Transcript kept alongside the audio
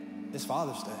It's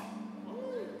Father's Day.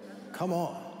 Come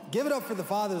on. Give it up for the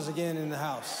fathers again in the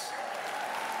house.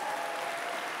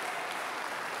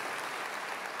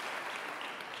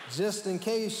 Just in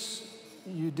case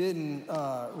you didn't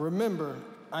remember,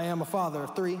 I am a father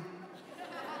of 3.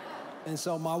 And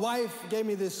so my wife gave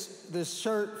me this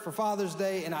shirt for Father's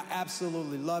Day, and I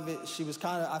absolutely love it.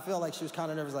 I feel like she was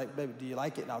kind of nervous, like, baby, do you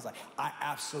like it? And I was like, I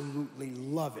absolutely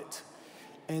love it.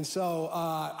 And so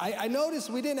I noticed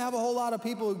we didn't have a whole lot of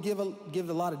people give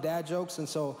a lot of dad jokes, and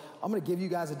so I'm gonna give you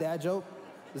guys a dad joke.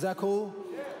 Is that cool?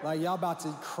 Like, y'all about to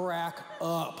crack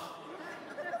up.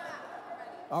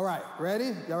 All right,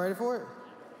 ready? Y'all ready for it?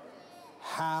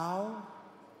 How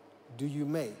do you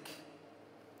make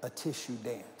a tissue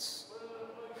dance?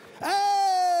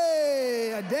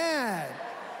 Hey, a dad.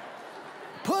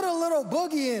 Put a little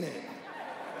boogie in it.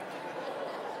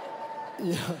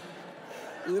 Yeah.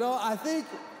 You know, I think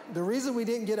the reason we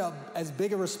didn't get as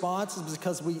big a response is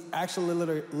because we actually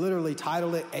literally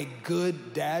titled it A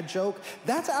Good Dad Joke.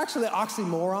 That's actually an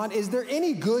oxymoron. Is there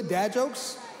any good dad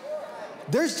jokes?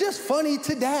 There's just funny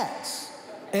to dads.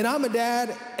 And I'm a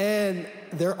dad, and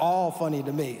they're all funny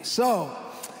to me. So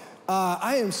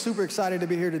I am super excited to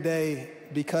be here today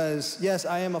because, yes,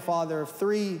 I am a father of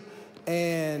 3,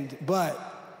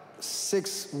 but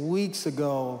 6 weeks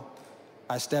ago,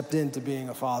 I stepped into being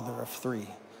a father of 3.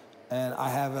 And I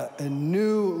have a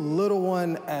new little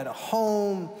one at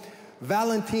home.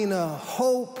 Valentina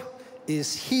Hope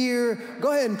is here.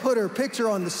 Go ahead and put her picture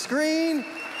on the screen.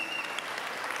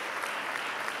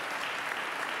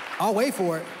 I'll wait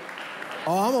for it.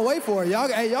 Oh, I'm gonna wait for it. Y'all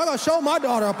gonna show my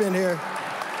daughter up in here.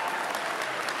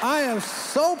 I am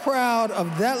so proud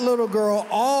of that little girl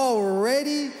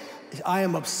already. I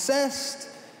am obsessed.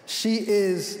 She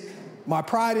is my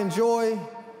pride and joy.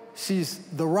 She's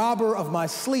the robber of my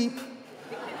sleep,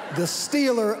 the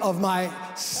stealer of my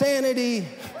sanity.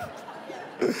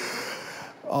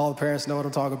 All the parents know what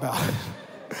I'm talking about.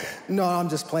 No, I'm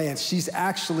just playing. She's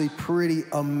actually pretty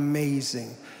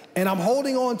amazing. And I'm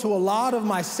holding on to a lot of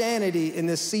my sanity in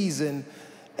this season.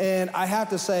 And I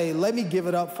have to say, let me give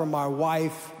it up for my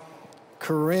wife,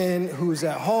 Corinne, who's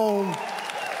at home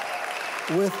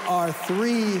with our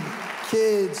 3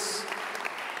 kids.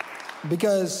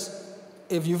 Because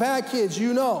if you've had kids,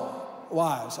 you know,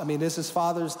 wives. I mean, this is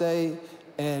Father's Day,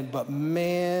 but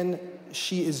man,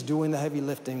 she is doing the heavy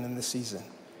lifting in this season.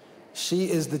 She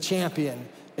is the champion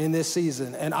in this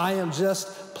season. And I am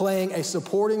just playing a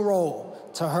supporting role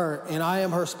to her. And I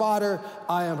am her spotter,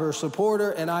 I am her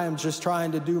supporter, and I am just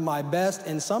trying to do my best.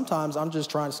 And sometimes I'm just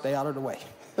trying to stay out of the way.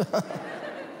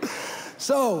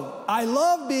 So I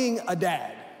love being a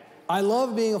dad. I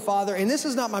love being a father. And this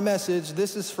is not my message.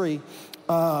 This is free.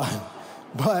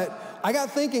 But I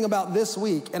got thinking about this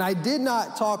week, and I did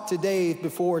not talk to Dave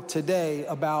before today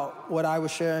about what I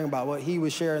was sharing, about what he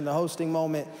was sharing in the hosting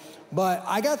moment. But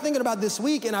I got thinking about this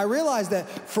week, and I realized that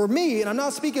for me, and I'm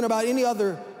not speaking about any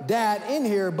other dad in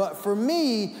here, but for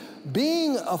me,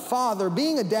 being a father,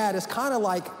 being a dad is kind of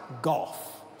like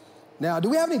golf. Now, do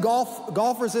we have any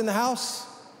golfers in the house?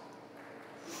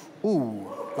 Ooh,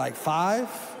 like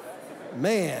 5?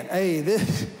 Man, hey,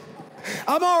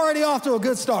 I'm already off to a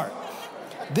good start.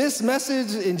 This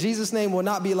message in Jesus' name will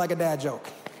not be like a dad joke.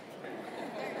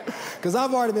 Because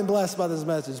I've already been blessed by this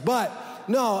message. But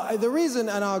no, the reason,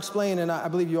 and I'll explain, and I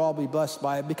believe you all will be blessed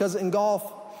by it, because in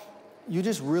golf, you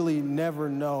just really never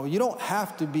know. You don't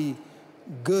have to be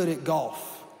good at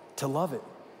golf to love it.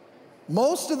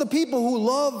 Most of the people who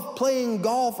love playing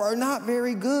golf are not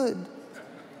very good.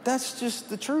 That's just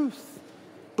the truth.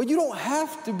 But you don't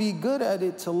have to be good at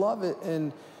it to love it.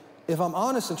 And if I'm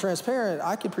honest and transparent,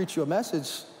 I could preach you a message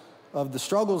of the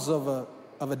struggles of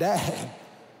a dad.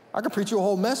 I could preach you a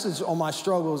whole message on my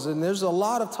struggles, and there's a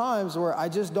lot of times where I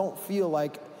just don't feel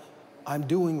like I'm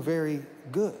doing very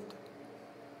good.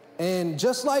 And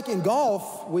just like in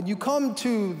golf, when you come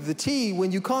to the tee,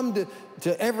 when you come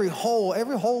to every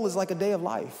hole is like a day of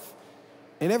life.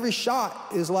 And every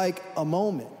shot is like a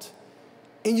moment.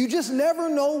 And you just never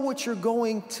know what you're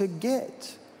going to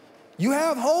get. You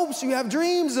have hopes, you have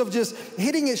dreams of just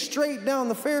hitting it straight down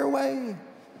the fairway,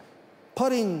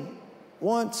 putting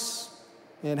once,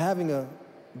 and having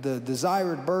the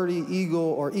desired birdie, eagle,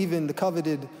 or even the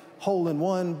coveted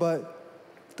hole-in-one, but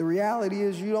the reality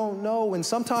is you don't know. And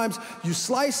sometimes you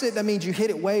slice it, that means you hit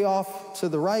it way off to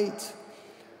the right.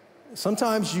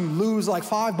 Sometimes you lose like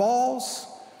 5 balls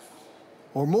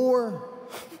or more.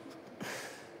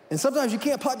 And sometimes you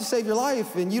can't putt to save your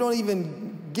life, and you don't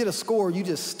even get a score, you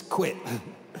just quit.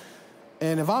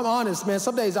 And if I'm honest, man,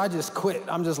 some days I just quit.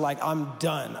 I'm just like, I'm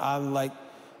done. I'm like,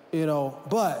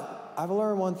 but I've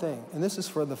learned one thing, and this is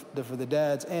for the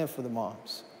dads and for the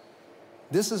moms.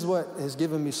 this is what has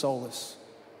given me solace.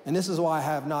 And this is why I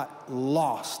have not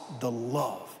lost the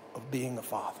love of being a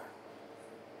father.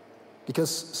 Because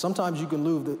sometimes you can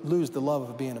lose the love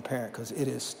of being a parent because it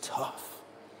is tough.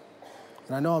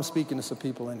 And I know I'm speaking to some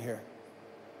people in here.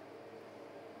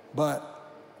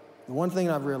 But the one thing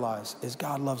I've realized is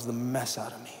God loves the mess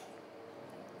out of me.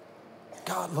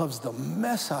 God loves the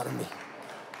mess out of me.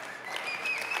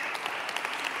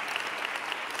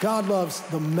 God loves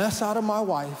the mess out of my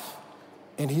wife,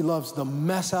 and he loves the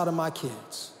mess out of my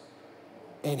kids.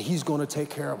 And he's going to take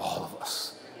care of all of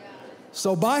us.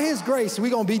 So by his grace,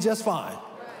 we're going to be just fine.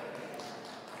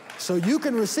 So you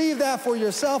can receive that for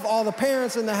yourself, all the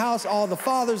parents in the house, all the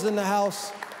fathers in the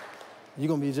house. You're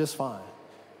going to be just fine.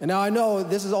 And now I know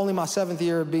this is only my 7th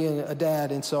year of being a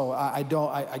dad, and so I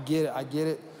get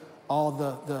it. All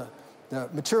the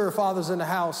mature fathers in the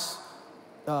house,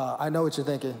 I know what you're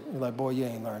thinking. You're like, boy, you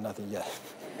ain't learned nothing yet.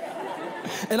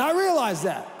 And I realize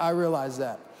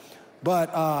that.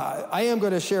 But I am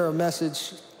going to share a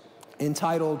message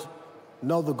entitled,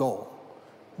 Know the Goal.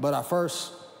 But I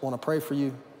first want to pray for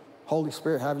you. Holy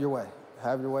Spirit, have your way.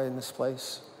 Have your way in this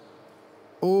place.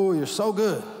 Oh, you're so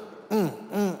good.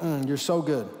 You're so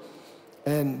good.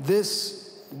 And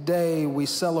this day we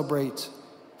celebrate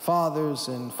fathers,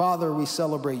 and Father, we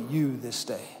celebrate you this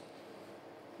day.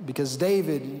 Because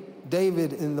David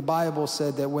in the Bible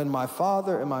said that when my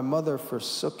father and my mother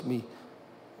forsook me,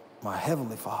 my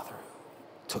heavenly Father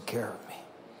took care of me.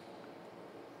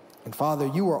 And Father,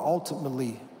 you are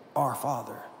ultimately our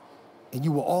Father, and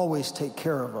you will always take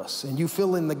care of us, and you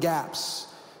fill in the gaps.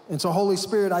 And so, Holy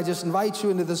Spirit, I just invite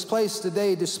you into this place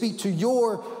today to speak to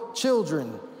your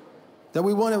children that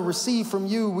we want to receive from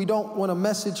you. We don't want a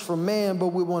message from man, but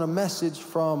we want a message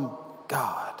from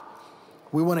God.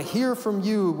 We want to hear from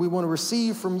you. We want to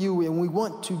receive from you, and we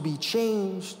want to be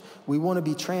changed. We want to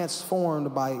be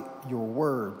transformed by your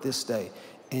word this day.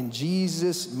 In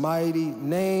Jesus' mighty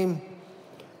name,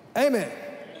 amen.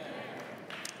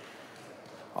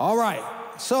 All right,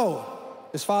 so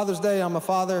it's Father's Day. I'm a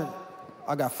father.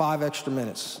 I got 5 extra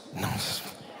minutes. No,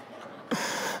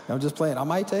 I'm just playing. I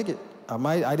might take it.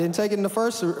 I didn't take it in the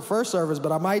first service,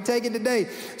 but I might take it today.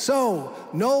 So,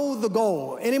 know the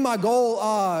goal. Any of my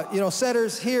goal,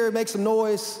 setters here, make some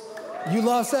noise. You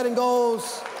love setting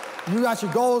goals. You got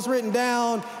your goals written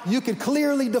down. You can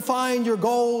clearly define your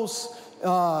goals.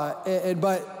 But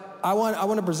I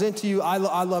want to present to you, I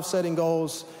love setting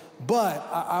goals, but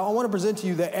I want to present to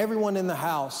you that everyone in the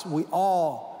house, we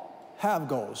all have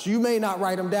goals. You may not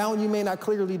write them down, you may not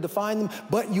clearly define them,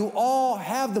 but you all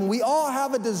have them. We all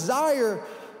have a desire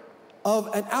of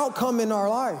an outcome in our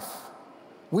life.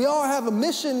 We all have a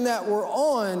mission that we're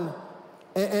on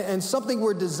and something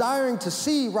we're desiring to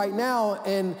see right now.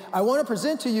 And I want to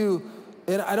present to you,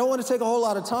 and I don't want to take a whole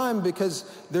lot of time because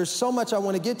there's so much I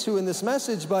want to get to in this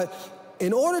message, but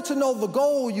in order to know the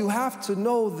goal, you have to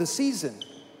know the season.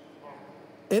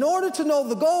 In order to know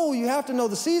the goal, you have to know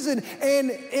the season.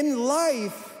 And in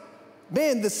life,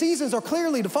 man, the seasons are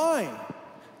clearly defined.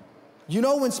 You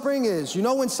know when spring is. You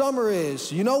know when summer is.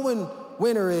 You know when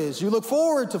winter is. You look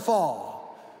forward to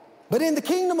fall. But in the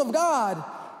kingdom of God,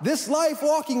 this life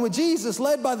walking with Jesus,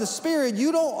 led by the Spirit,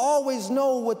 you don't always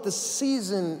know what the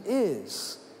season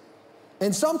is.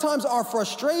 And sometimes our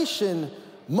frustration,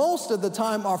 most of the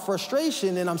time our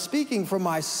frustration, and I'm speaking for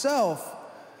myself,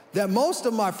 that most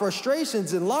of my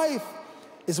frustrations in life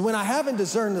is when I haven't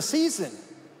discerned the season.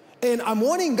 And I'm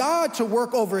wanting God to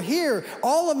work over here.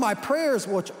 All of my prayers,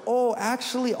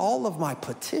 all of my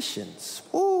petitions.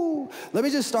 Let me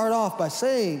just start off by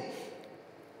saying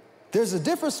there's a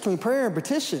difference between prayer and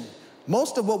petition.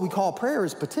 Most of what we call prayer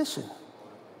is petition.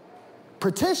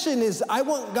 Petition is, I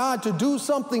want God to do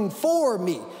something for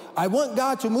me. I want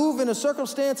God to move into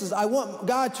circumstances. I want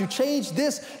God to change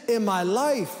this in my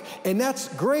life. And that's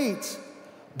great.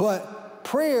 But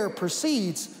prayer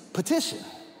precedes petition.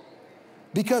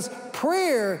 Because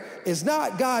prayer is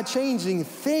not God changing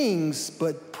things,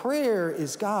 but prayer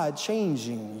is God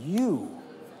changing you.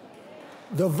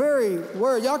 The very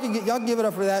word, y'all can give it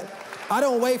up for that. I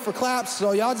don't wait for claps,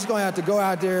 so y'all just gonna have to go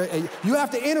out there and you have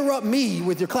to interrupt me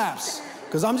with your claps,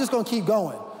 because I'm just gonna keep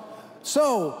going.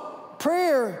 So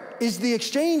prayer is the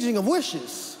exchanging of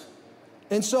wishes.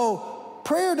 And so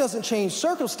prayer doesn't change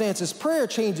circumstances, prayer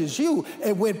changes you.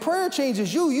 And when prayer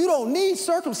changes you, you don't need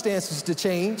circumstances to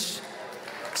change.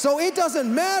 So it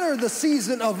doesn't matter the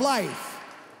season of life.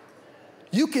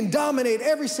 You can dominate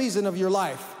every season of your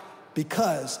life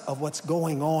because of what's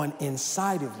going on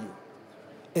inside of you.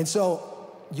 And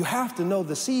so you have to know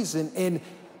the season. And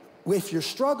if you're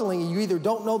struggling, you either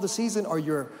don't know the season or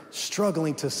you're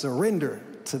struggling to surrender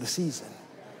to the season.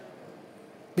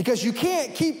 Because you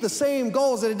can't keep the same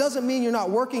goals, and it doesn't mean you're not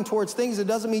working towards things. It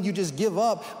doesn't mean you just give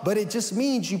up, but it just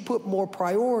means you put more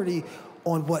priority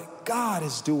on what God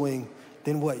is doing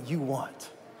than what you want.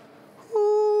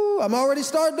 Ooh, I'm already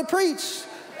starting to preach.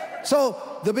 So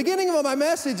the beginning of my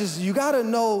message is you got to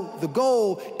know the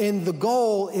goal, and the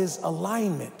goal is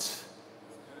alignment.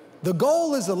 The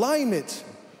goal is alignment.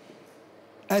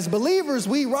 As believers,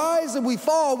 we rise and we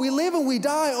fall. We live and we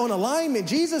die on alignment.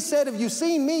 Jesus said, if you've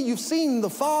seen me, you've seen the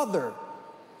Father.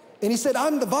 And he said,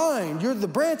 I'm the vine. You're the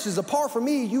branches. Apart from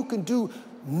me, you can do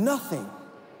nothing.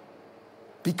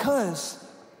 Because,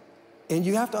 and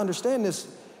you have to understand this,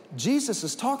 Jesus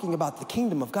is talking about the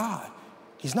kingdom of God.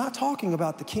 He's not talking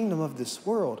about the kingdom of this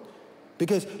world.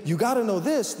 Because you got to know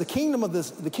this, the kingdom of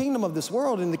this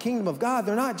world and the kingdom of God,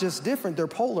 they're not just different, they're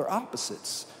polar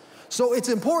opposites. So it's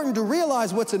important to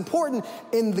realize what's important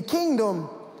in the kingdom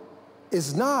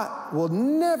will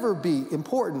never be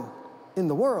important in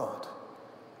the world.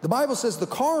 The Bible says the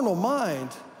carnal mind,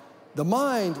 the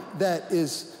mind that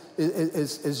is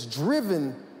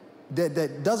driven,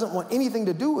 that doesn't want anything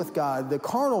to do with God, the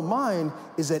carnal mind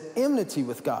is at enmity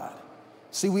with God.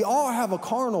 See, we all have a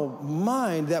carnal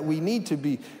mind that we need to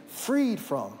be freed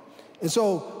from. And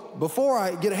so before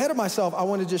I get ahead of myself, I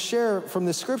want to just share from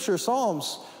the scripture,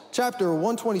 Psalms chapter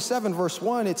 127, verse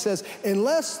 1, it says,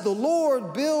 unless the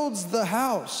Lord builds the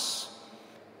house,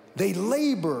 they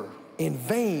labor in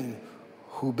vain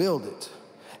who build it.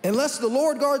 Unless the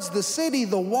Lord guards the city,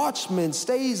 the watchman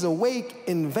stays awake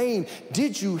in vain.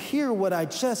 Did you hear what I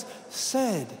just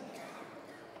said?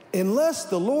 Unless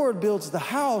the Lord builds the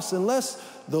house, unless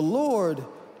the Lord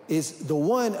is the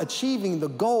one achieving the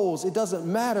goals, it doesn't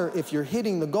matter if you're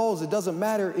hitting the goals, it doesn't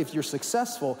matter if you're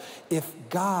successful, if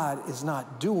God is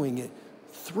not doing it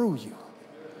through you.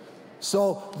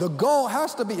 So the goal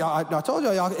has to be, I told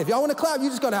y'all, if y'all want to clap, you're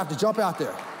just going to have to jump out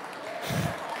there.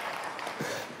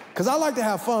 Because I like to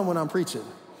have fun when I'm preaching.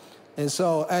 And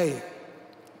so, hey,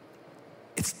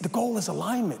 the goal is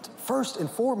alignment, first and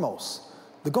foremost.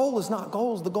 The goal is not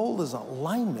goals, the goal is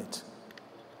alignment.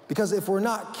 Because if we're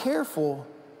not careful,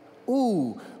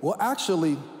 what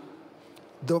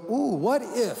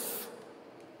if?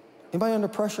 Anybody under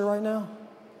pressure right now?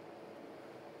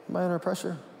 Anybody under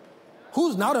pressure?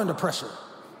 Who's not under pressure?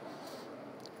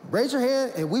 Raise your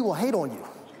hand and we will hate on you.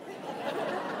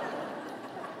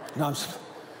 No,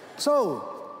 so,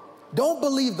 don't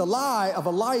believe the lie of a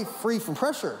life free from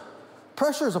pressure.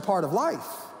 Pressure is a part of life,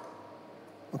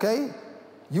 okay?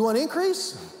 You want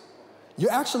increase?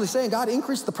 You're actually saying, God,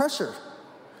 increase the pressure.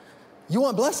 You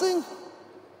want blessing?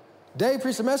 Dave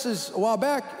preached a message a while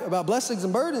back about blessings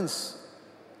and burdens.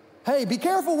 Hey, be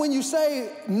careful when you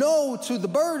say no to the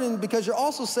burden, because you're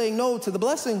also saying no to the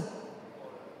blessing.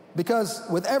 Because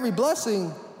with every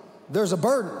blessing, there's a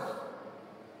burden.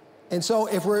 And so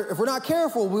if we're not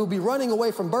careful, we'll be running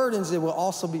away from burdens, and we'll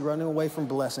also be running away from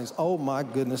blessings. Oh my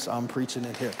goodness, I'm preaching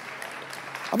in here.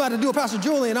 I'm about to do a Pastor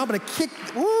Julian, I'm gonna kick,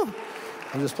 woo.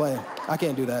 I'm just playing. I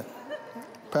can't do that.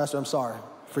 Pastor, I'm sorry.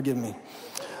 Forgive me.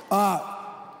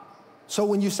 So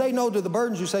when you say no to the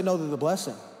burdens, you say no to the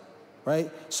blessing, right?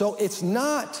 So it's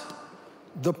not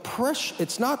the pressure,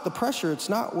 it's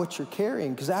not what you're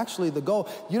carrying, because actually the goal,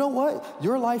 you know what?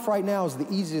 Your life right now is the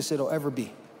easiest it'll ever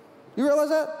be. You realize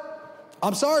that?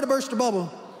 I'm sorry to burst your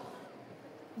bubble.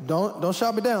 Don't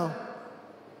shout me down.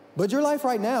 But your life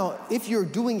right now, if you're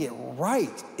doing it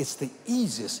right, it's the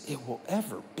easiest it will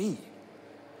ever be.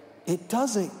 It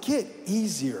doesn't get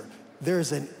easier.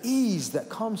 There's an ease that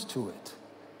comes to it.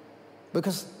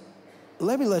 Because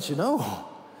let me let you know,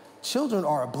 children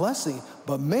are a blessing,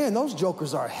 but man, those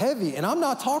jokers are heavy. And I'm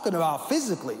not talking about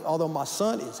physically, although my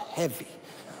son is heavy.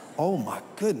 Oh my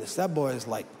goodness, that boy is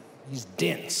like, he's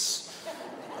dense.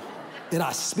 And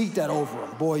I speak that over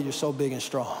him. Boy, you're so big and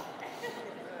strong.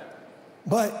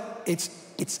 But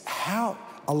it's how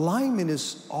alignment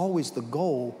is always the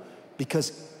goal,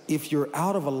 because if you're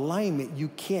out of alignment, you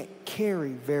can't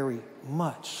carry very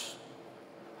much.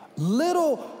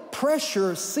 Little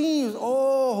pressure seems,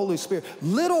 oh, Holy Spirit,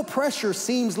 little pressure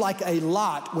seems like a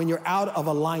lot when you're out of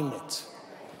alignment.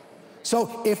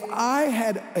 So if I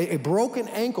had a broken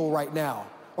ankle right now,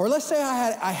 or let's say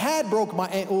I had broke my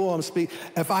ankle,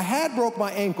 if I had broke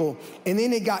my ankle and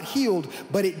then it got healed,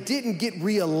 but it didn't get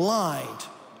realigned,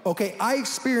 okay, I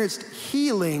experienced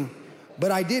healing,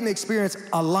 but I didn't experience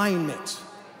alignment.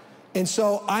 And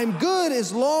so I'm good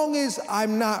as long as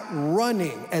I'm not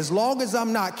running, as long as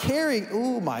I'm not carrying,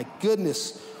 oh my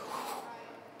goodness,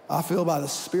 I feel by the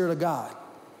Spirit of God.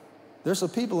 There's some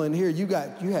people in here, you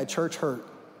had church hurt.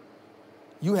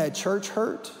 You had church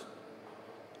hurt.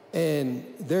 And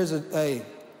there's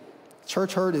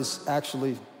church hurt is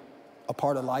actually a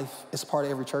part of life. It's a part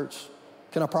of every church.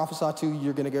 Can I prophesy to you,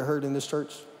 you're going to get hurt in this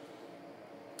church?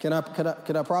 Can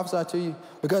I prophesy to you?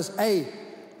 Because, hey,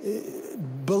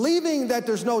 believing that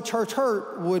there's no church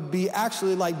hurt would be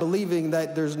actually like believing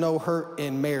that there's no hurt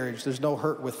in marriage. There's no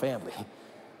hurt with family.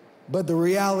 But the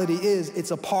reality is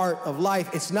it's a part of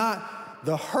life. It's not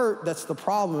the hurt that's the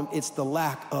problem. It's the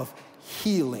lack of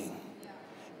healing.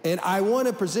 And I want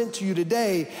to present to you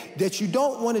today that you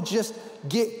don't want to just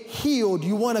get healed.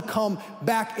 You want to come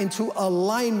back into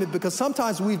alignment, because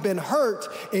sometimes we've been hurt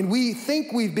and we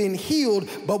think we've been healed,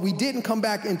 but we didn't come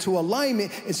back into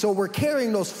alignment. And so we're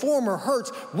carrying those former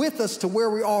hurts with us to where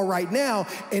we are right now.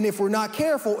 And if we're not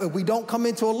careful, if we don't come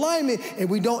into alignment and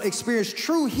we don't experience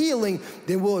true healing,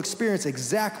 then we'll experience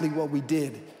exactly what we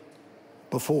did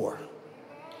before.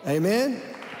 Amen?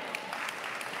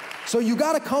 So you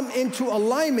got to come into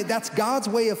alignment. That's God's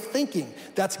way of thinking.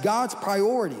 That's God's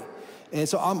priority. And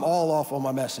so I'm all off on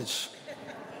my message,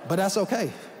 but that's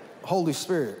okay. Holy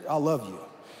Spirit, I love you.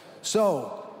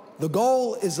 So the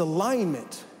goal is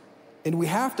alignment, and we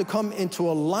have to come into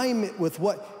alignment with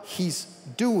what he's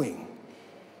doing.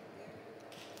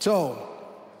 So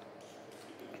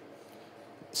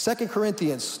 2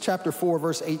 Corinthians chapter 4,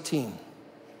 verse 18,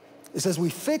 it says, we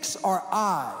fix our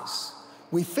eyes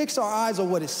on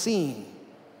what is seen.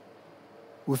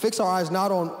 We fix our eyes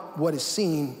not on what is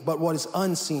seen, but what is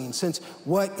unseen, since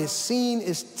what is seen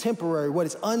is temporary, what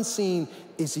is unseen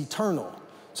is eternal.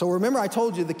 So remember, I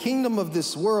told you the kingdom of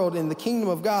this world and the kingdom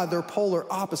of God, they're polar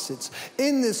opposites.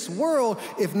 In this world,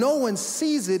 if no one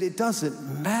sees it, it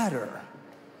doesn't matter.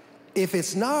 If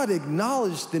it's not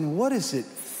acknowledged, then what is it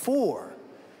for?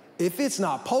 If it's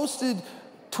not posted,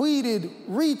 tweeted,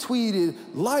 retweeted,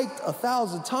 liked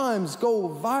 1,000 times, go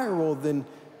viral, then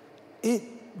it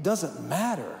doesn't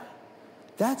matter.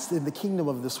 That's in the kingdom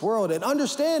of this world. And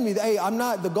understand me, hey,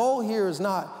 the goal here is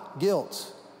not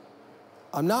guilt.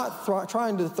 I'm not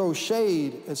trying to throw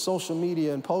shade at social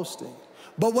media and posting.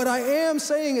 But what I am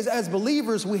saying is, as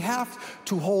believers, we have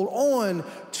to hold on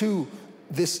to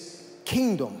this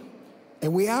kingdom.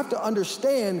 And we have to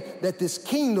understand that this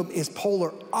kingdom is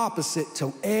polar opposite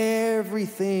to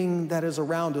everything that is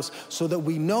around us, so that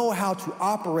we know how to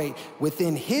operate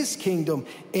within his kingdom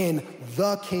in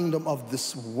the kingdom of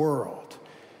this world,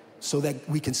 so that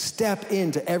we can step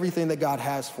into everything that God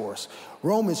has for us.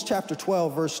 Romans chapter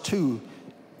 12, verse 2,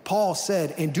 Paul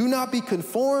said, and do not be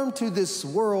conformed to this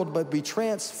world, but be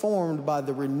transformed by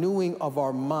the renewing of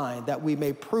our mind, that we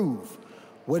may prove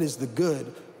what is the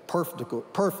good,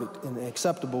 perfect and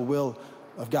acceptable will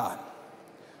of God.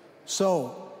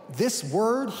 So this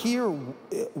word here,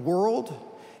 world,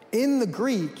 in the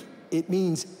Greek, it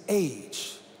means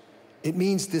age. It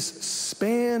means this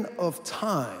span of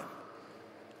time.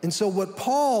 And so what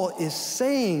Paul is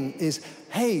saying is,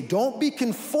 hey, don't be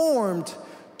conformed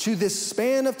to this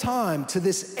span of time, to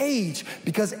this age,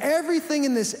 because everything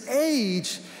in this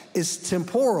age is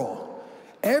temporal.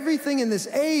 Everything in this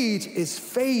age is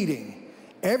fading.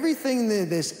 Everything in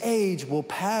this age will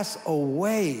pass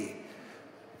away,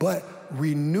 but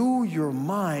renew your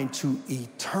mind to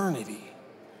eternity.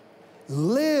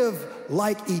 Live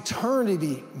like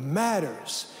eternity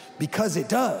matters, because it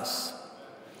does.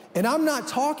 And I'm not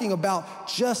talking about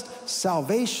just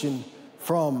salvation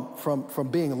from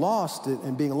being lost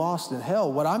and being lost in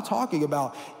hell. What I'm talking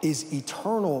about is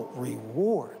eternal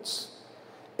rewards.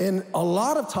 And a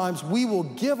lot of times we will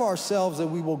give ourselves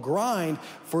and we will grind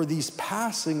for these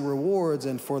passing rewards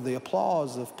and for the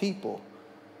applause of people.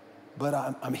 But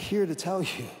I'm here to tell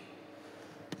you,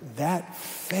 that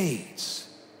fades.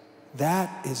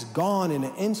 That is gone in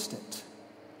an instant.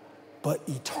 But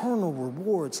eternal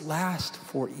rewards last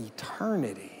for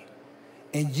eternity.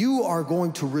 And you are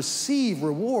going to receive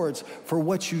rewards for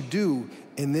what you do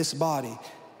in this body.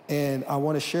 And I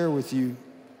want to share with you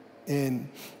in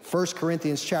 1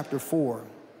 Corinthians chapter 4,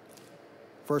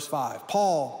 verse 5.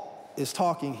 Paul is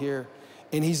talking here,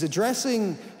 and he's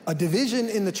addressing a division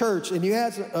in the church. And you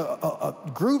had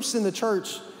groups in the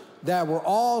church that were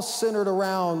all centered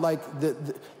around like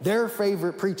their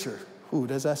favorite preacher. Ooh,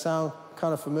 does that sound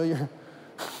kind of familiar?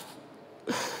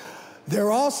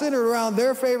 They're all centered around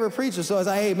their favorite preacher. So it's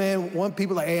like, hey, man, one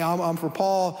people like, hey, I'm for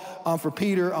Paul, I'm for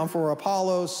Peter, I'm for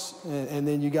Apollos. And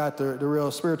then you got the real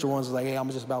spiritual ones like, hey, I'm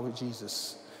just about with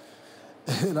Jesus.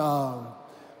 And,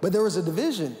 but there was a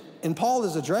division, and Paul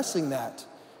is addressing that.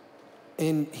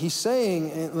 And he's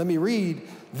saying, and let me read,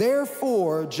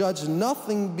 therefore judge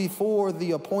nothing before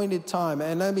the appointed time.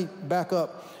 And let me back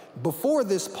up. Before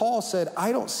this, Paul said,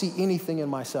 I don't see anything in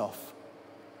myself.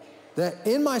 That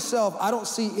in myself, I don't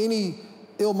see any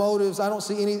ill motives. I don't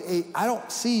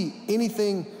see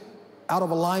anything out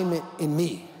of alignment in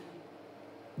me.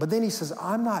 But then he says,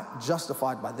 I'm not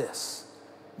justified by this,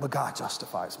 but God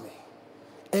justifies me.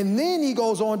 And then he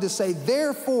goes on to say,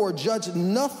 therefore, judge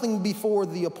nothing before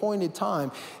the appointed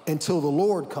time until the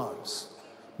Lord comes.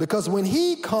 Because when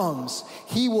he comes,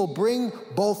 he will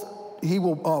both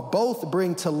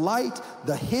bring to light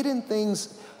the hidden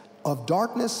things of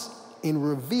darkness and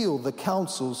reveal the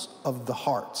counsels of the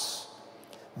hearts.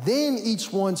 Then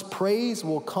each one's praise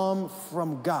will come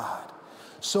from God.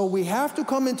 So we have to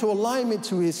come into alignment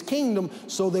to his kingdom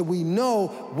so that we know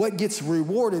what gets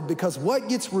rewarded, because what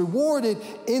gets rewarded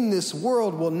in this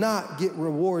world will not get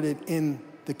rewarded in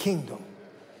the kingdom.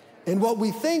 And what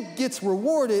we think gets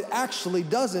rewarded actually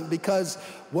doesn't, because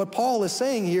what Paul is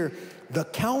saying here, the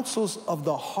counsels of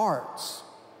the hearts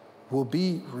will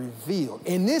be revealed.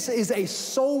 And this is a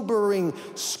sobering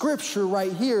scripture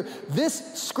right here.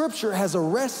 This scripture has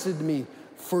arrested me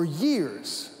for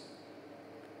years.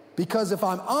 Because if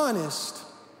I'm honest,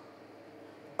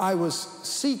 I was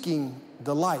seeking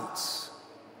the lights.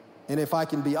 And if I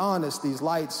can be honest, these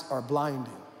lights are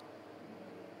blinding.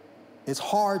 It's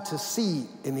hard to see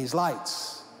in these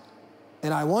lights.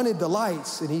 And I wanted the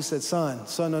lights, and he said, son,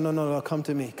 no, come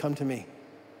to me.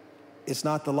 It's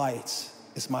not the lights,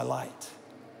 it's my light.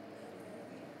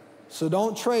 So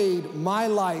don't trade my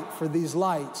light for these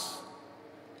lights,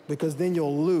 because then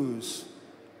you'll lose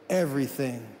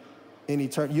everything in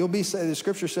eternity. You'll be saved. The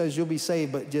scripture says you'll be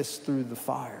saved, but just through the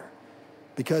fire.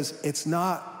 Because it's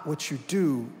not what you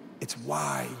do, it's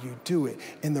why you do it.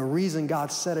 And the reason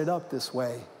God set it up this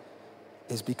way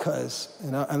is because,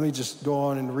 and let me just go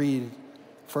on and read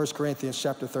 1 Corinthians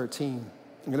chapter 13.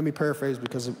 Let me paraphrase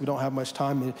because we don't have much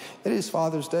time. It is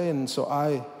Father's Day, and so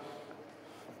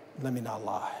let me not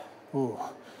lie. Ooh.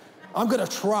 I'm gonna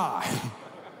try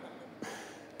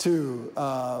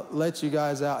to let you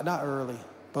guys out, not early,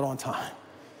 but on time.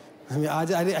 I mean, I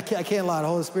can't lie. The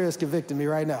Holy Spirit's convicting me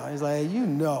right now. He's like, you're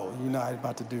not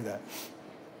about to do that.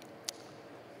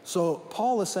 So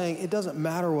Paul is saying it doesn't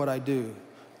matter what I do.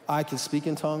 I can speak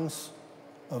in tongues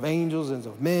of angels and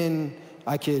of men.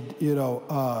 I could,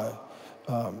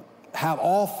 have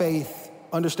all faith,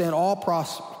 understand all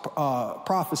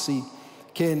prophecy,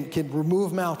 can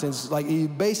remove mountains. Like he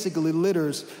basically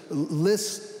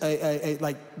lists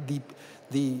like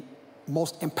the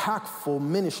most impactful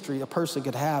ministry a person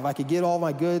could have. I could get all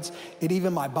my goods and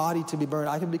even my body to be burned.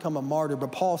 I can become a martyr.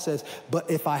 But Paul says, but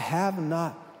if I have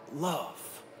not love,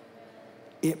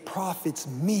 it profits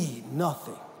me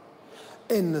nothing.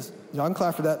 And y'all can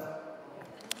clap for that.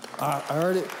 I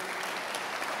heard it.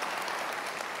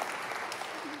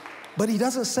 But he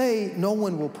doesn't say no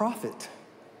one will profit.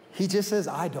 He just says,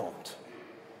 I don't.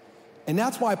 And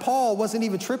that's why Paul wasn't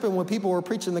even tripping when people were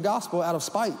preaching the gospel out of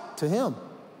spite to him.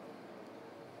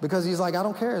 Because he's like, I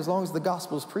don't care as long as the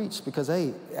gospel is preached, because,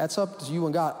 hey, that's up to you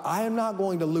and God. I am not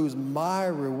going to lose my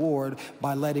reward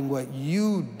by letting what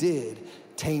you did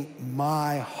taint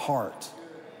my heart.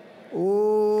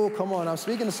 Oh, come on. I'm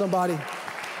speaking to somebody.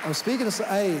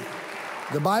 Hey,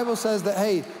 the Bible says that,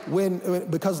 hey,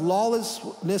 because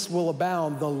lawlessness will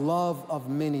abound, the love of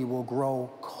many will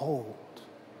grow cold.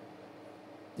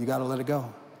 You got to let it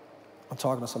go. I'm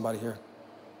talking to somebody here.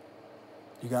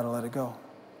 You got to let it go.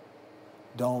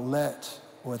 Don't let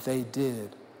what they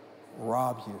did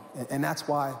rob you. And that's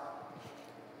why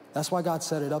God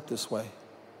set it up this way.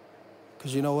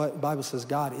 Because you know what? The Bible says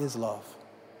God is love.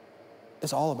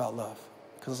 It's all about love,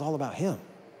 because it's all about him.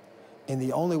 And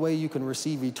the only way you can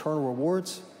receive eternal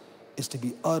rewards is to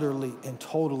be utterly and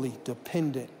totally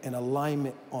dependent in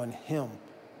alignment on him.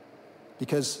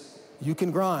 Because you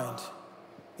can grind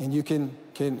and you can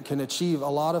achieve a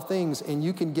lot of things and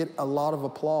you can get a lot of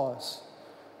applause.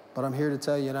 But I'm here to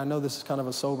tell you, and I know this is kind of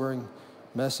a sobering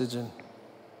message, and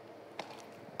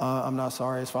I'm not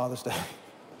sorry it's Father's Day.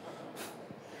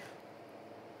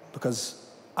 Because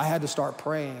I had to start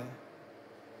praying,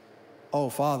 oh,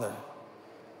 Father,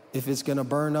 if it's going to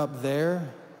burn up there,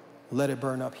 let it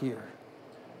burn up here.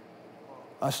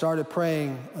 I started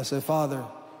praying. I said, Father,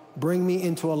 bring me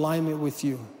into alignment with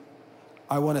you.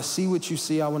 I want to see what you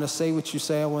see. I want to say what you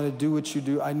say. I want to do what you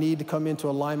do. I need to come into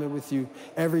alignment with you.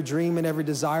 Every dream and every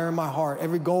desire in my heart,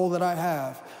 every goal that I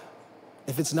have,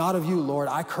 if it's not of you, Lord,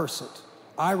 I curse it.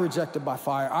 I reject it by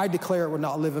fire. I declare it will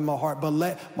not live in my heart, but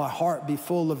let my heart be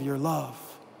full of your love.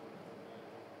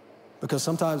 Because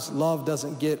sometimes love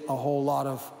doesn't get a whole lot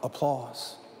of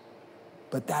applause.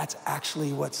 But that's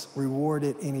actually what's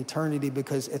rewarded in eternity,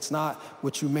 because it's not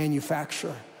what you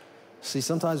manufacture. See,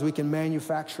 sometimes we can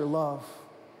manufacture love.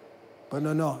 But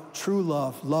no, true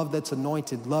love that's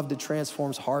anointed, love that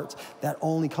transforms hearts, that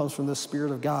only comes from the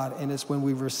Spirit of God. And it's when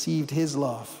we've received his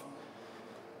love.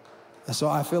 And so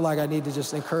I feel like I need to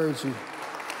just encourage you.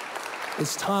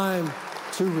 It's time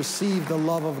to receive the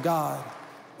love of God.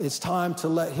 It's time to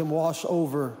let him wash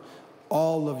over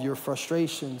all of your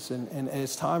frustrations, and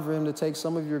it's time for him to take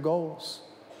some of your goals.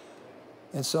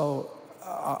 And so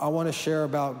I want to share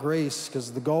about grace,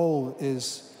 because the goal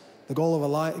is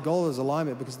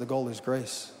alignment, because the goal is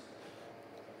grace.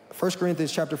 1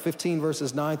 Corinthians chapter 15,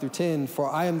 verses 9 through 10, for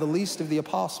I am the least of the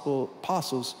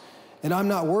apostles, and I'm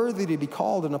not worthy to be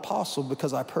called an apostle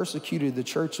because I persecuted the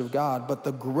church of God, but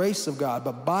by the grace of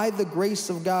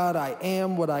God I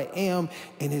am what I am,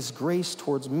 and his grace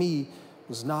towards me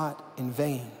was not in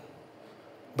vain.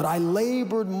 But I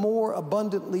labored more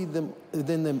abundantly than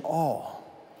them all.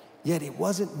 Yet it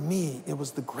wasn't me, it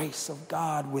was the grace of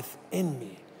God within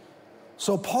me.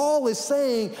 So Paul is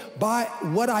saying, by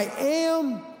what I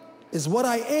am is what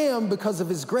I am because of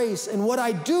his grace, and what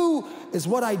I do is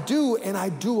what I do, and I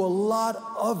do a lot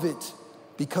of it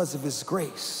because of his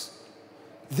grace.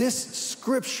 This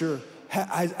scripture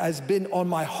has been on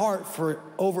my heart for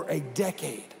over a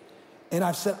decade, and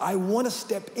I've said, I want to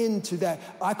step into that.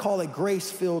 I call it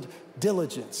grace-filled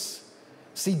diligence.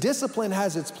 See, discipline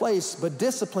has its place, but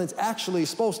discipline's actually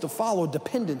supposed to follow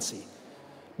dependency.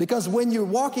 Because when you're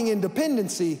walking in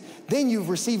dependency, then you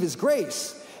receive his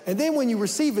grace. And then when you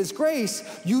receive his grace,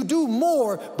 you do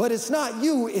more, but it's not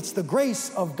you, it's the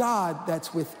grace of God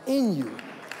that's within you.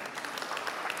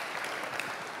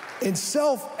 And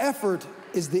self-effort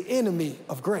is the enemy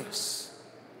of grace.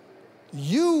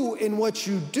 You in what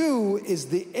you do is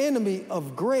the enemy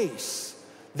of grace.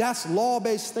 That's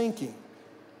law-based thinking.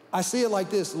 I see it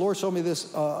like this. The Lord showed me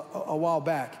this a while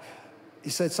back. He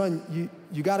said, son,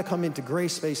 you got to come into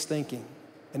grace-based thinking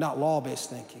and not law-based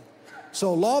thinking.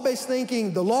 So law-based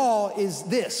thinking, the law is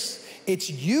this. It's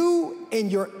you and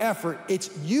your effort. It's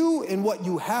you and what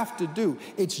you have to do.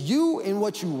 It's you and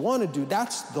what you want to do.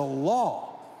 That's the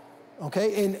law,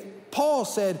 okay? And Paul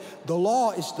said the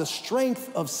law is the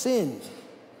strength of sin.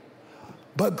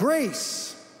 But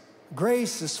grace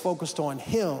is focused on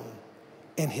him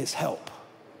and his help.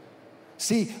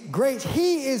 See, grace,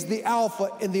 he is the Alpha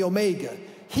and the Omega.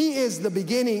 He is the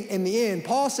beginning and the end.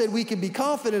 Paul said we can be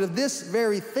confident of this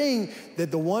very thing,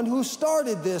 that the one who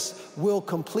started this will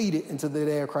complete it into the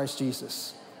day of Christ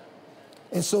Jesus.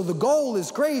 And so the goal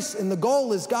is grace, and the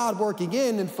goal is God working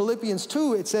in Philippians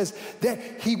 2, it says that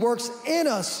he works in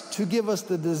us to give us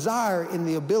the desire and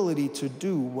the ability to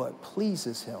do what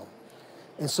pleases him.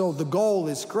 And so the goal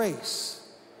is grace.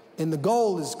 And the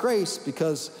goal is grace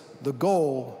because the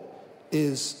goal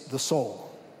is the soul.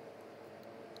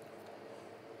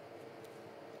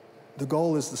 The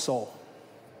goal is the soul.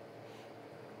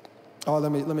 Oh, let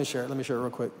me share it. Let me share it real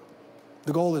quick.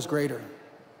 The goal is greater.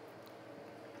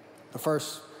 The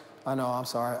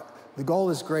goal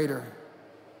is greater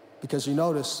because you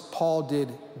notice Paul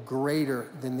did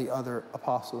greater than the other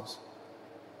apostles.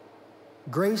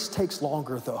 Grace takes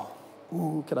longer though.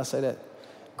 Ooh, can I say that?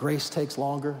 Grace takes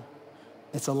longer.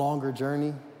 It's a longer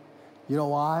journey. You know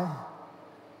why?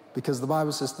 Because the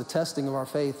Bible says the testing of our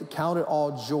faith, count it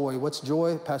all joy. What's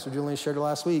joy? Pastor Julian shared it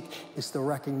last week. It's the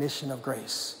recognition of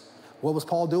grace. What was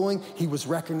Paul doing? He was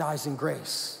recognizing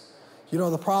grace. You know,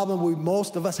 the problem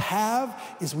most of us have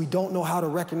is we don't know how to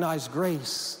recognize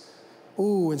grace.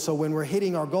 Ooh, and so when we're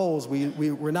hitting our goals,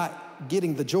 we're not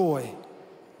getting the joy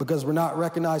because we're not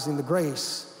recognizing the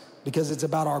grace, because it's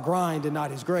about our grind and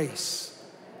not his grace.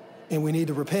 And we need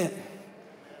to repent.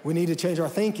 We need to change our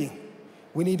thinking.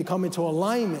 We need to come into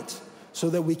alignment so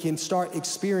that we can start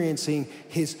experiencing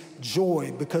his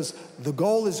joy, because the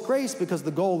goal is grace, because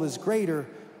the goal is greater,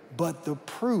 but the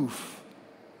proof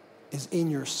is in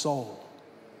your soul.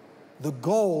 The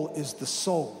goal is the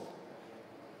soul.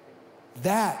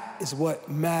 That is what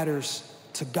matters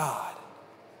to God.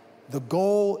 The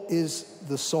goal is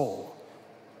the soul.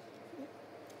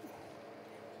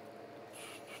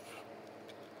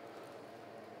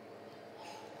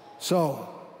 So,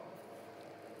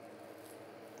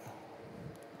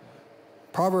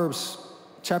 Proverbs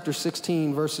chapter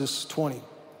 16, verses 20.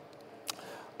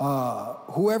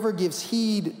 Whoever gives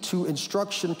heed to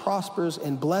instruction prospers,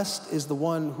 and blessed is the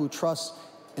one who trusts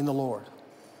in the Lord.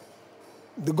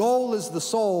 The goal is the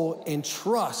soul, and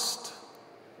trust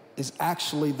is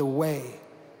actually the way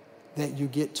that you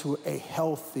get to a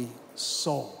healthy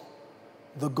soul.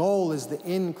 The goal is the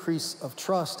increase of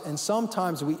trust, and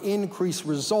sometimes we increase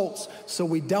results so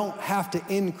we don't have to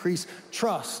increase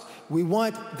trust. We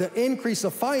want the increase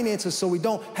of finances so we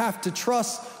don't have to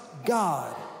trust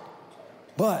God.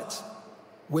 But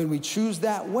when we choose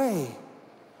that way,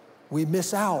 we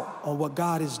miss out on what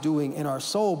God is doing in our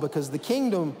soul, because the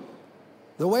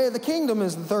way of the kingdom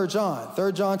is in 3 John.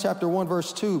 3 John chapter 1,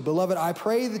 verse 2. Beloved, I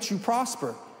pray that you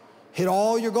prosper hit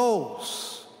all your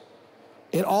goals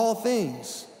in all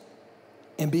things,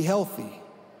 and be healthy.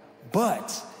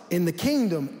 But in the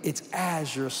kingdom, it's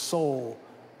as your soul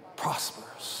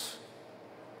prospers.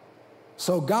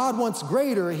 So God wants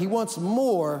greater, he wants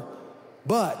more,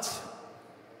 but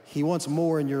he wants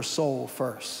more in your soul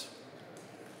first.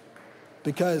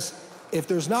 Because if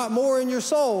there's not more in your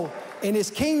soul and his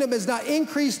kingdom is not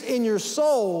increased in your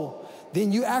soul,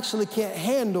 then you actually can't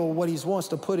handle what he wants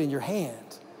to put in your hand.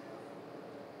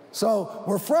 So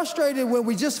we're frustrated when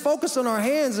we just focus on our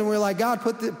hands and we're like, God,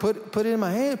 put it in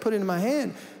my hand, put it in my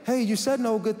hand. Hey, you said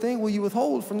no good thing will you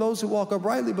withhold from those who walk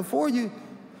uprightly before you.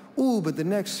 Ooh, but the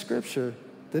next scripture,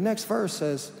 the next verse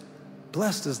says,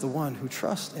 blessed is the one who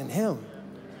trusts in him.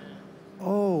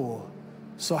 Oh,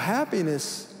 so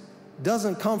happiness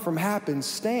doesn't come from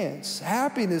happenstance.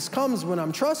 Happiness comes when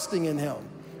I'm trusting in him.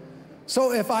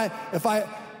 So if I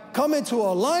come into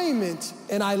alignment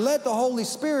and I let the Holy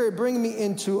Spirit bring me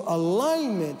into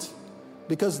alignment,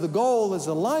 because the goal is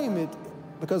alignment,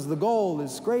 because the goal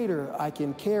is greater, I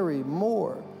can carry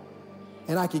more.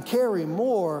 And I can carry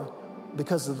more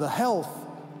because of the health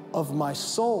of my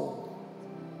soul.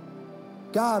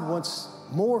 God wants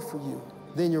more for you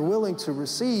than you're willing to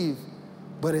receive,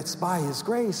 but it's by his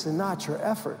grace and not your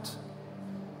effort.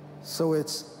 So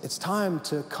it's time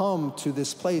to come to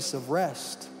this place of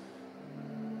rest.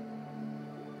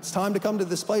 It's time to come to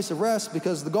this place of rest,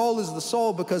 because the goal is the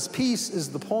soul, because peace is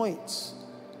the point.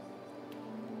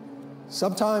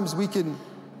 Sometimes we can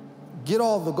get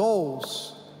all the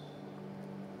goals,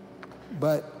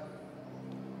 but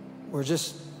we're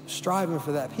just striving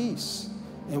for that peace.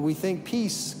 And we think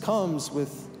peace comes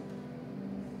with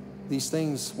these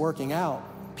things working out.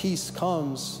 Peace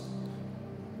comes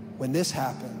when this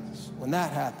happens, when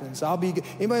that happens. I'll be good.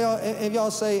 Anybody, if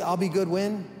y'all say, I'll be good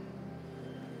when?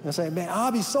 And say, man,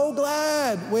 I'll be so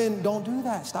glad when. Don't do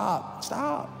that. Stop.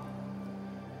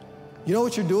 You know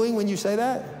what you're doing when you say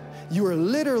that? You are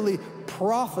literally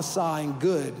prophesying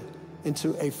good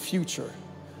into a future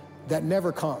that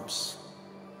never comes.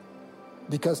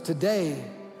 Because today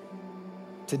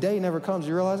never comes.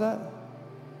 You realize that?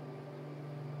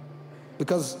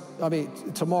 Because,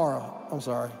 tomorrow, I'm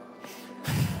sorry.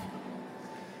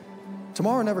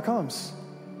 Tomorrow never comes.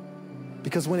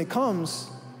 Because when it comes,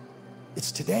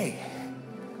 it's today.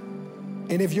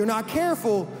 And if you're not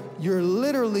careful,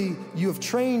 you have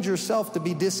trained yourself to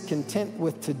be discontent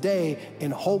with today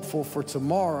and hopeful for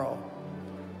tomorrow.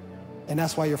 And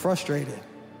that's why you're frustrated,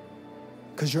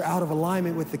 because you're out of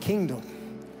alignment with the kingdom.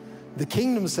 The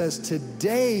kingdom says,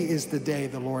 today is the day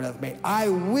the Lord hath made. I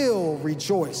will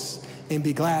rejoice and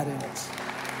be glad in it.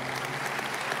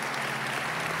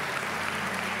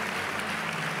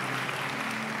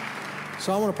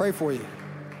 So I want to pray for you.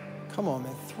 Come on,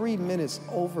 man. 3 minutes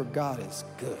over. God is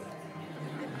good.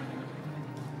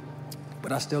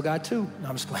 But I still got 2. No,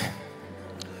 I'm just playing.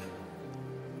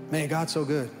 Man, God's so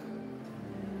good.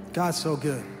 God's so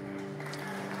good.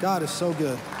 God is so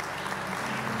good.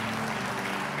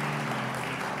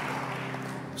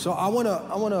 So I want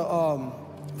to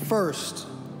first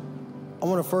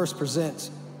present,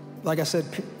 like I said,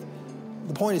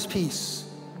 the point is peace.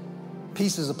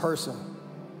 Peace is a person.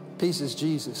 Peace is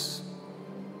Jesus.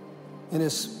 In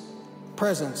his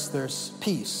presence, there's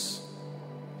peace.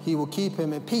 He will keep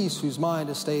him in peace whose mind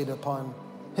is stayed upon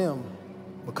him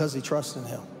because he trusts in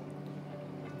him.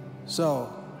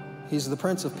 So he's the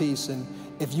Prince of Peace. And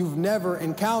if you've never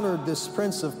encountered this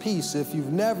Prince of Peace, if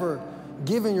you've never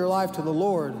given your life to the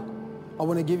Lord, I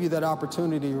want to give you that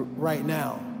opportunity right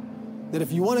now. That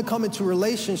if you want to come into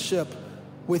relationship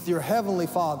with your Heavenly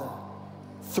Father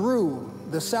through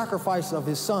the sacrifice of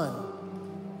his Son,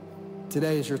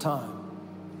 today is your time.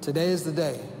 Today is the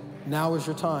day. Now is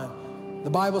your time.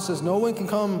 The Bible says no one can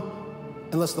come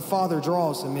unless the Father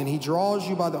draws him, and he draws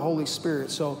you by the Holy Spirit.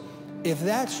 So if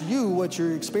that's you, what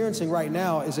you're experiencing right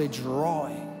now is a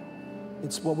drawing.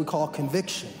 It's what we call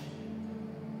conviction.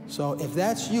 So if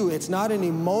that's you, it's not an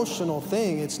emotional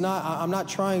thing. I'm not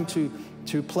trying to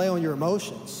play on your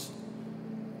emotions.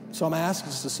 So I'm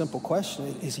asking just a simple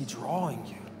question. Is he drawing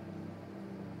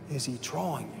you? Is he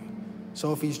drawing you?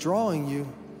 So if he's drawing you,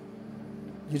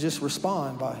 you just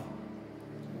respond by,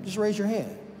 just raise your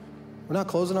hand. We're not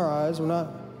closing our eyes.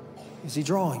 Is he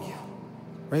drawing you?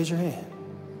 Raise your hand.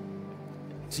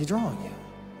 Is he drawing you?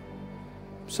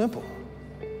 Simple.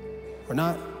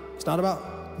 It's not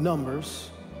about numbers.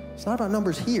 It's not about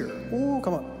numbers here. Ooh,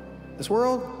 come on. This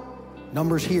world,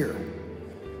 numbers here.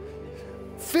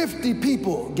 50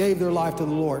 people gave their life to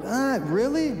the Lord.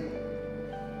 Really?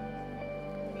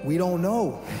 We don't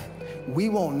know. We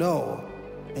won't know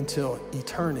until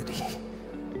eternity.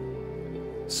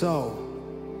 So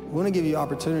We want to give you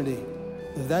opportunity.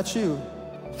 If that's you,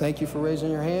 thank you for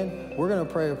raising your hand. We're going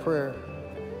to pray a prayer.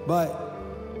 But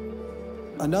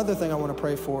another thing I want to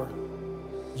pray for,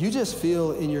 you just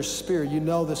feel in your spirit, you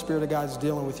know the Spirit of God is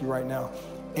dealing with you right now.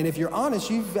 And if you're honest,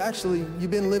 you've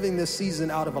been living this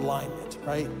season out of alignment,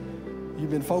 right? You've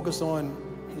been focused on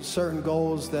certain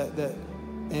goals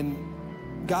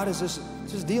and God is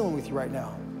just dealing with you right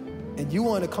now. And you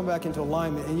want to come back into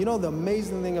alignment. And you know the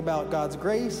amazing thing about God's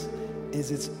grace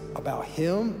is it's about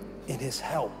Him and His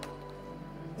help.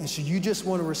 And so you just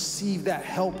want to receive that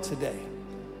help today.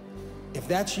 If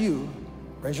that's you,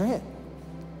 raise your hand.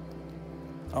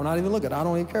 I'm not even looking. I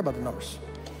don't even care about the numbers.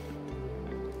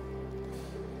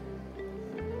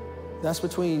 That's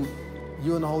between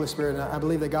you and the Holy Spirit, and I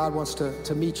believe that God wants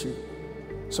to meet you.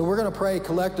 So we're going to pray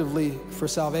collectively for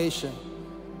salvation.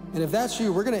 And if that's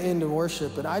you, we're going to end in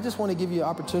worship. And I just want to give you an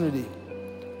opportunity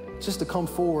just to come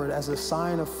forward as a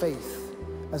sign of faith,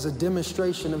 as a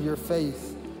demonstration of your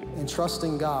faith in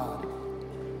trusting God.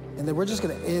 And then we're just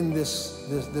going to end this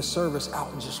service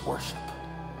out in just worship,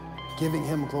 giving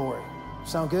Him glory.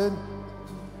 Sound good?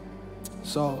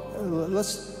 So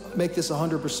let's make this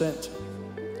 100%.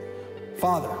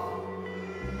 Father,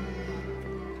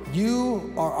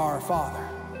 you are our Father,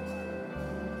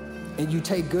 and you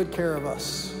take good care of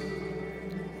us.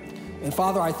 And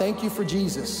Father, I thank you for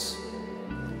Jesus.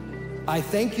 I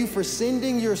thank you for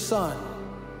sending your Son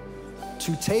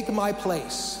to take my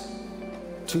place,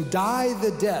 to die the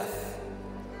death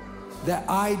that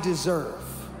I deserve.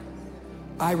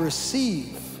 I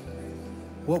receive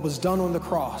what was done on the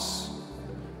cross.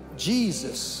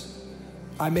 Jesus,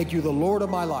 I make you the Lord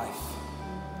of my life.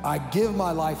 I give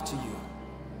my life to you.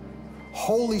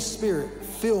 Holy Spirit,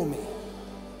 fill me,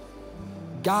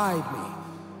 guide me,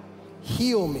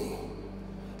 heal me,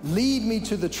 lead me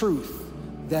to the truth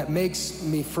that makes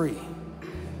me free.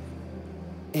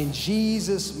 In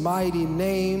Jesus' mighty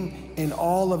name, and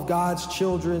all of God's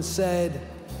children said,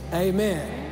 amen.